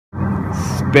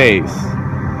Space,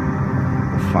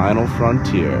 The Final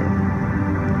Frontier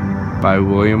by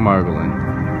William Margolin.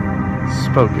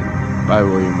 Spoken by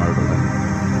William Margolin.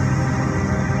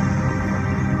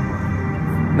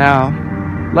 Now,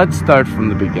 let's start from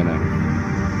the beginning.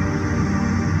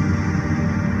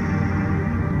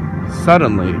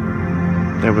 Suddenly,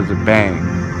 there was a bang.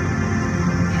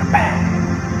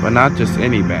 Bang. But not just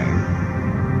any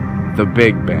bang. The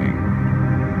Big Bang.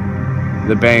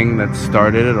 The bang that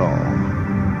started it all.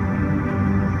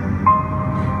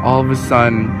 All of a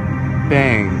sudden,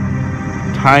 bang,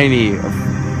 tiny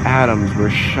atoms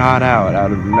were shot out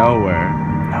of nowhere.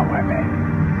 Nowhere, baby.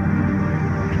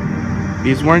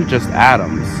 These weren't just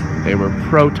atoms, they were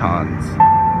protons.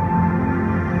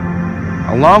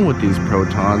 Along with these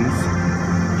protons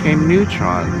came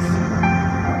neutrons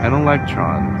and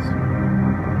electrons.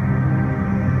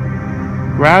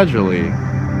 Gradually,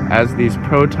 as these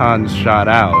protons shot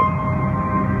out,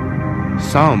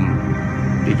 some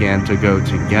began to go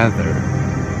together.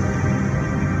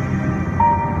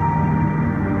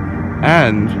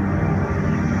 And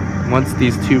once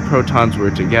these two protons were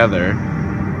together,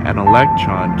 an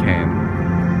electron came.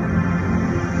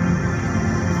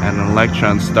 And an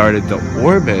electron started to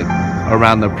orbit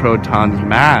around the proton's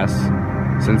mass,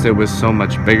 since it was so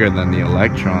much bigger than the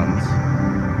electrons.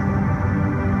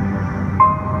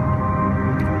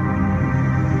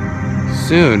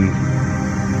 Soon,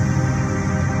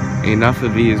 enough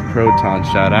of these protons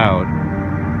shot out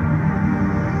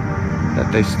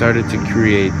that they started to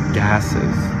create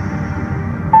gases.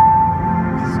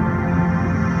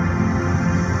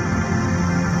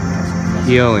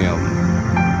 Helium,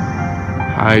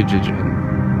 hydrogen,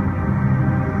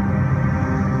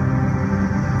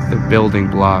 the building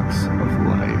blocks of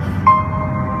life.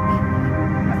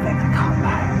 I think I caught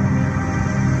that.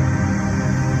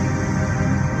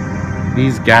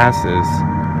 These gases,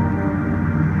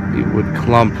 it would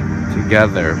clump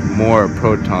together, more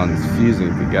protons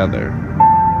fusing together.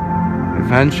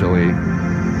 Eventually,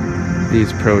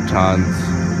 these protons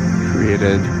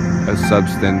created a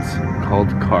substance called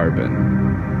carbon,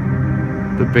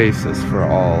 the basis for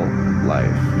all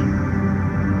life.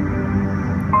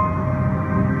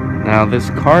 Now, this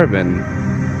carbon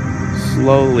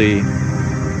slowly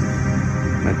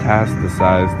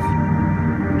metastasized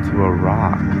into a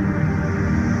rock.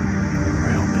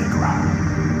 Real big rock.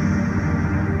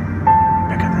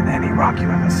 Bigger than any rock you've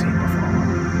ever seen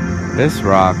before. This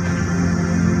rock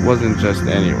wasn't just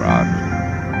any rock.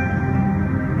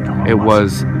 No, It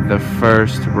was the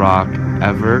first rock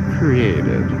ever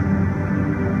created.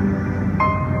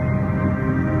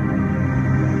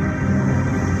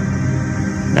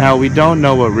 Now, we don't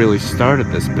know what really started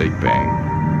this Big Bang,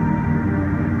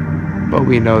 but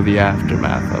we know the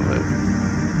aftermath of it.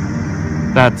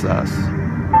 That's us.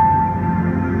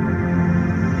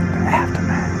 The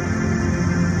aftermath.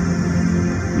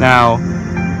 Now,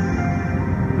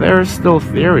 there are still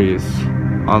theories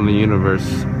on the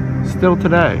universe, still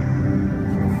today.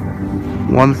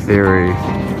 One theory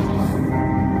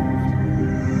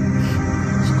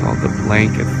is called the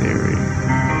blanket theory.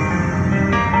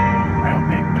 Real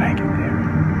big blanket theory.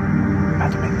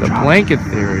 About to make The drop. blanket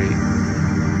theory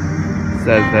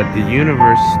says that the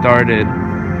universe started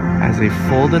as a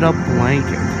folded up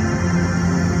blanket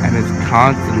and is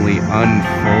constantly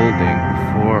unfolding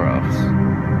before us.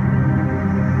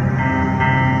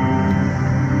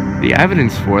 The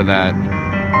evidence for that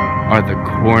are the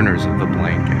corners of the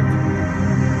blanket.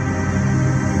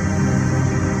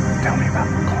 Tell me about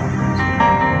the corners.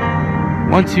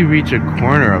 Once you reach a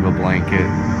corner of a blanket,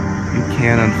 you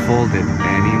can't unfold it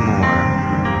anymore.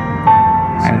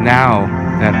 And now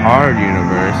that our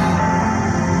universe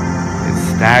is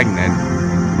stagnant,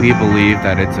 we believe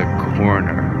that it's a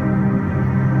corner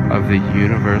of the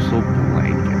universal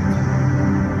blanket.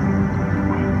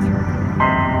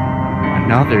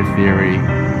 Another theory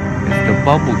is the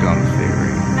bubblegum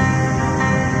theory.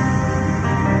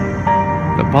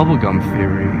 The bubblegum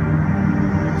theory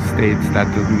states that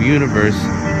the universe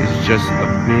is just a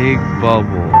big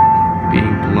bubble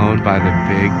being blown by the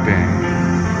Big Bang.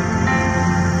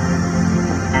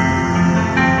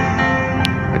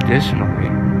 Additionally,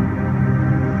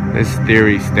 this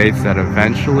theory states that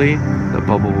eventually the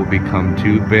bubble will become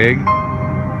too big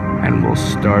and will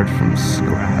start from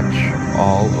scratch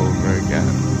all over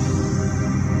again.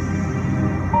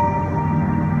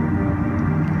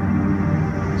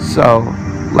 So,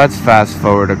 let's fast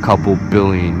forward a couple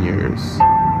billion years.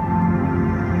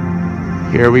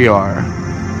 Here we are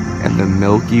in the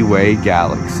Milky Way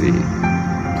galaxy.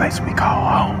 Place we call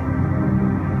home.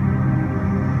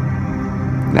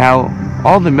 Now,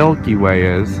 all the Milky Way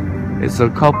is It's a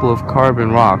couple of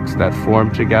carbon rocks that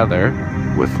form together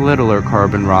with littler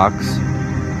carbon rocks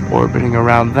orbiting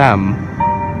around them,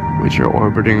 which are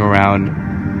orbiting around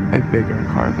a bigger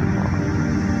carbon ball.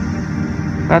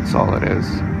 That's all it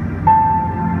is.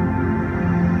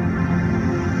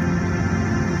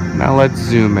 Now let's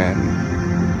zoom in.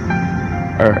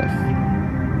 Earth.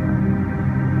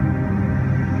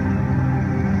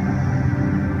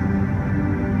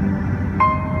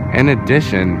 In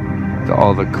addition to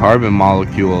all the carbon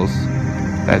molecules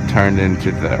that turned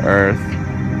into the Earth,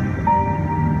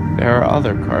 there are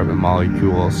other carbon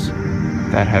molecules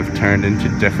that have turned into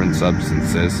different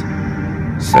substances,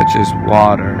 such as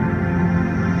water,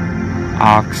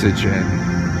 oxygen,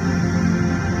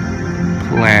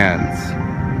 plants,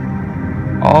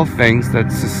 all things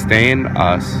that sustain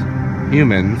us,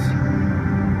 humans,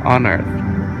 on Earth.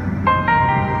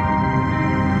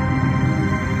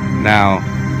 Now,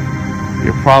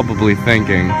 you're probably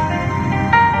thinking,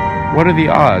 what are the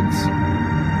odds?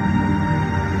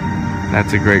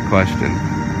 That's a great question.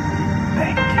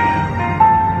 Thank you.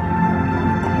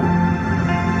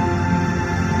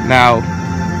 Now,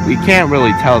 we can't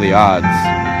really tell the odds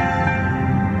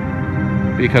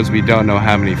because we don't know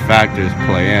how many factors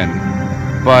play in,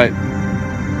 but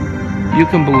you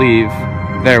can believe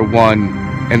they're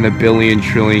 1 in a billion,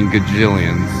 trillion,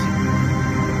 gajillions.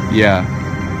 Yeah,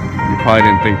 you probably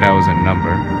didn't think that was a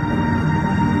number.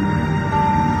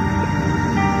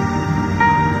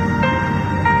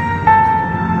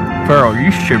 Pharaoh, are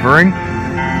you shivering?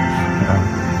 Yeah.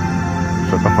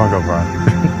 Shut the fuck up, Ron.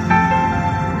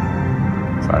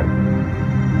 Sorry.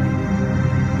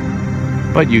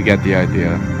 But you get the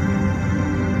idea.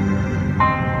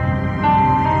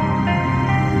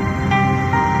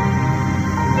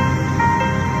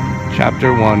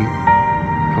 Chapter 1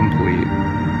 complete.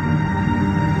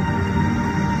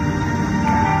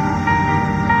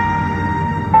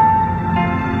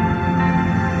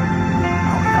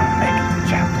 Are we gonna make it to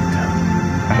chapter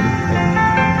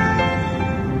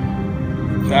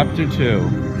 2? Chapter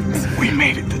 2. We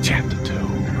made it to chapter 2.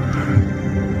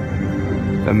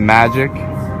 The magic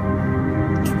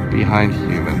behind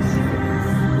humans.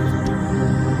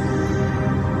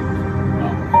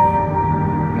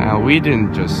 Now, we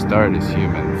didn't just start as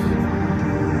humans.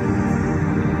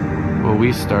 What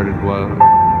we started was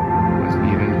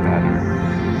even better.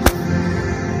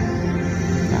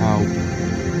 Now,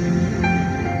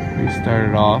 we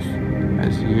started off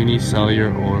as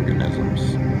unicellular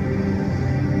organisms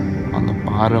on the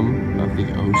bottom of the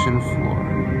ocean floor.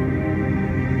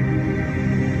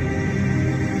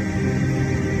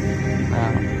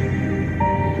 Now,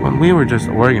 when we were just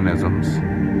organisms,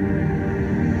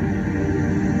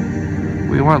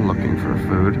 we weren't looking for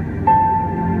food.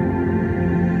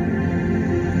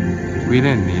 We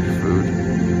didn't need food.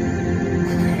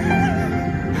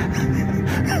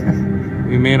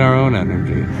 We made our own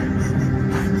energy.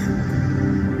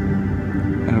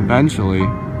 And eventually,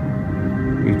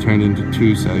 we turned into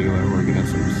 2 cellular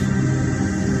organisms.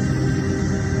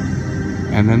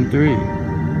 And then 3.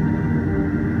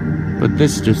 But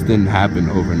this just didn't happen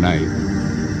overnight.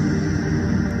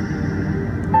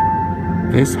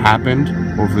 This happened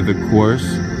over the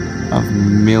course of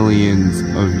millions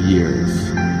of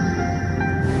years.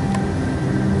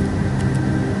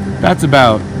 That's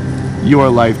about your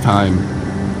lifetime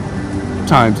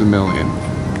times a million.